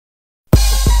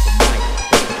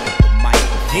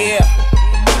Yeah.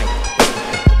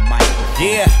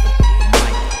 Yeah.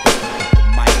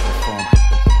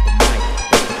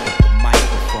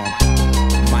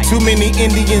 Too many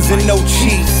Indians and no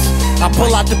chiefs. I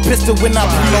pull out the pistol when I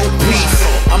promote peace.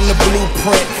 I'm the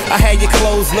blueprint. I had your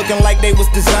clothes looking like they was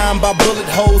designed by bullet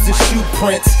holes and shoe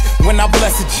prints. When I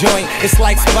bless a joint, it's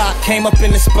like Spock came up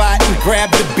in the spot and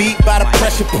grabbed the beat by the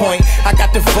pressure point. I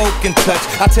got the Vulcan touch.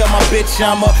 I tell my bitch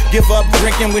I'ma give up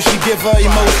drinking when she give her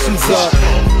emotions up.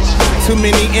 Too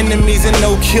many enemies and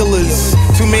no killers.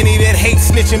 Too many that hate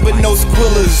snitching but no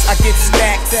squealers. I get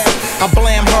stacked. I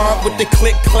blam hard with the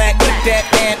click-clack. With that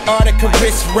Antarctica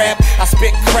wrist wrap. I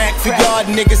spit crack for y'all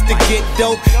niggas to get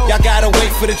dope. Y'all gotta wait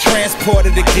for the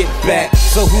transporter to get back.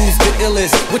 So who's the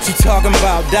illest? What you talking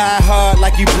about? Die hard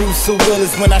like you Bruce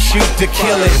Willis when I shoot to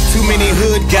kill it. Too many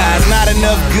hood guys, not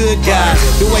enough good guys.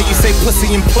 The way you say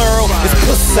pussy in plural is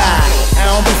pussy. I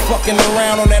don't be fucking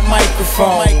around on that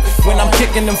microphone. When I'm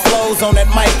kicking them flows on that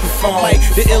microphone,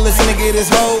 the illest nigga this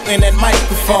hoe in that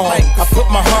microphone. I put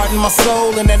my heart and my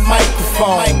soul in that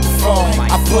microphone.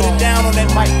 I put it down on that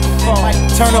microphone.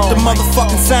 Turn up the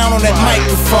motherfucking sound on that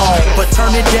microphone. But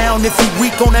turn it down if you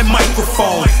weak on that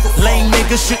microphone. Lame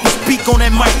niggas shouldn't speak on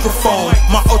that microphone.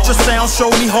 My ultrasound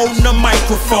showed me holding a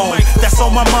microphone. That's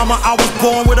on my mama, I was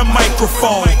born with a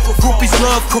microphone. Groupies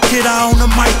love crooked eye on the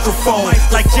microphone.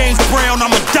 Like James Brown,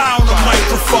 I'ma die on the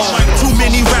microphone. Too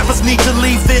many rappers need to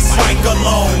leave this mic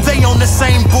alone. They on the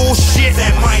same bullshit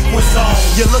that mic was on.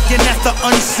 You're looking at the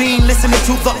unseen, listening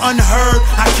to the unheard.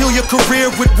 I kill your career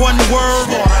with one word.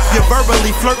 You're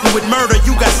verbally flirting with murder,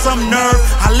 you got some nerve.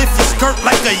 I lift your skirt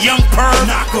like a young perv.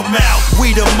 Knock 'em out.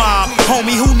 We the mob,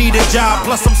 homie, who need a job?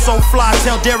 Plus I'm so fly,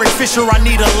 tell Derek Fisher I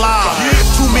need a live.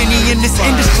 Too many in this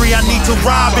industry I need to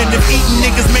rob. And if eating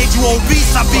niggas made you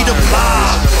obese, I be the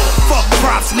blob. Fuck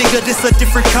props, nigga, this a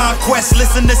different conquest.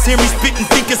 Listeners hear me spit and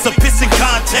think it's a pissing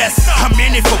contest. I'm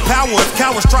in it for power, if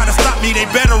cowards try to stop me, they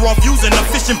better off using a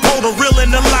fishing pole to reel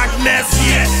in the Loch Ness.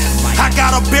 Yes, I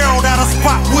got a barrel that'll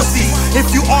spot wussies.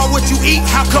 If you are what you eat,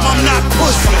 how come I'm not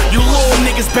pussy? You little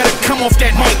niggas better come off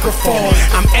that microphone.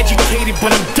 I'm educated,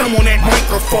 but I'm dumb on that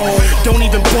microphone. Don't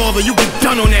even bother, you get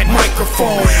done on that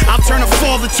microphone. I'll turn a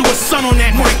father to a son on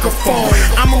that microphone.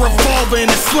 I'm a revolver in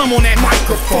the slum on that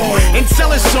microphone.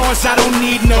 Until it's ours, I don't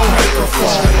need no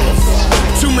microphone.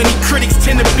 Too many critics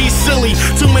tend to be silly.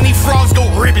 Too many frogs go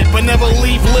ribbit but never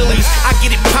leave lilies. I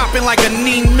get it popping like a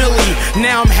Neen Millie.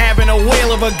 Now I'm having a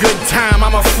whale of a good time,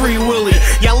 I'm a free willy.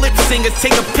 Y'all lip singers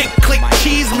take a pick, click,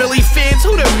 cheese millie. Fans,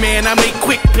 who the man? I make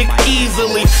quick pick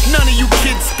easily. None of you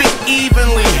kids spit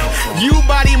evenly. You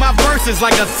body my verses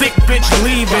like a thick bitch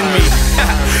leaving me.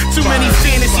 Too many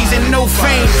fantasies and no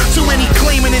fame. Too many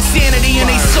claiming insanity and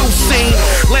they so sane.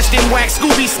 Less than whack,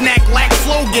 Scooby snack, lack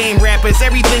flow game rappers.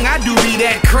 Everything I do be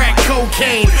that crack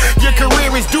cocaine. Your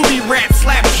career is doobie rap,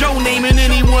 slap Joe name in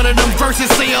any one of them verses.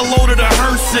 Say hello to the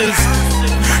hearses.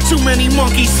 Too many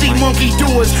monkeys see monkey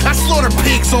doers. I slaughter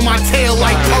pigs on my tail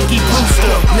like Punky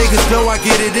Brewster. Niggas know I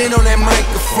get it in on that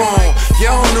microphone.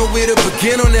 Y'all don't know where to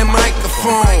begin on that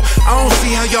microphone. I don't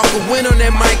see how y'all can win on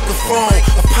that microphone.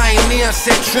 A pioneer, I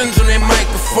set trends on that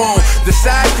microphone.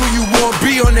 Decide who you want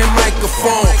be on that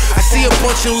microphone. I see a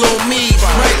bunch of little me's,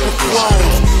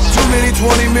 microphones. Too many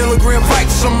 20-milligram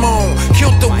bikes I'm on.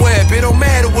 Killed the web, it don't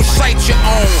matter what site you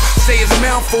own. Say his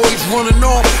mouth or he's running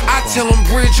off, I tell him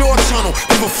bridge or tunnel.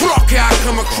 Give a fuck how I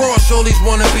come across all these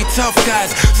wanna be tough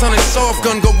guys. Son and soft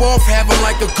gun go off, have them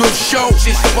like a good show.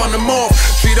 Just spun them off,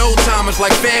 treat old timers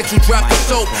like bags who dropped the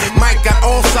soap. Mike got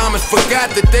Alzheimer's,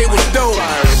 forgot that they was dope.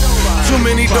 Too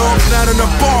many dogs, not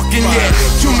enough barking yet.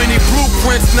 Too many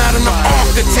blueprints, not enough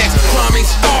architects. Crime ain't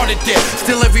started yet,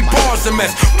 still every bar's a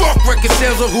mess. Fuck record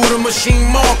sales or who the machine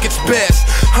markets best.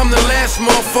 I'm the last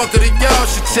motherfucker that y'all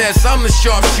should test. I'm the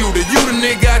sharpshooter, you the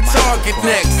nigga I target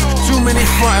next. Too many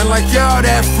frontin' like y'all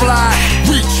that fly.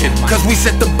 Reaching, cause we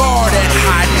set the bar that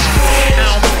high.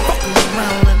 Now I'm fucking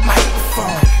around that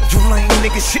microphone. You lame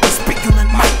niggas shouldn't speak on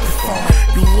that microphone.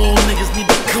 You little niggas need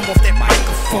to come off that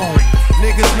microphone.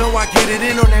 Niggas know I get it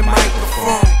in on that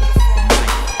microphone.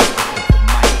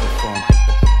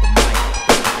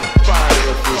 Fire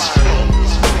up this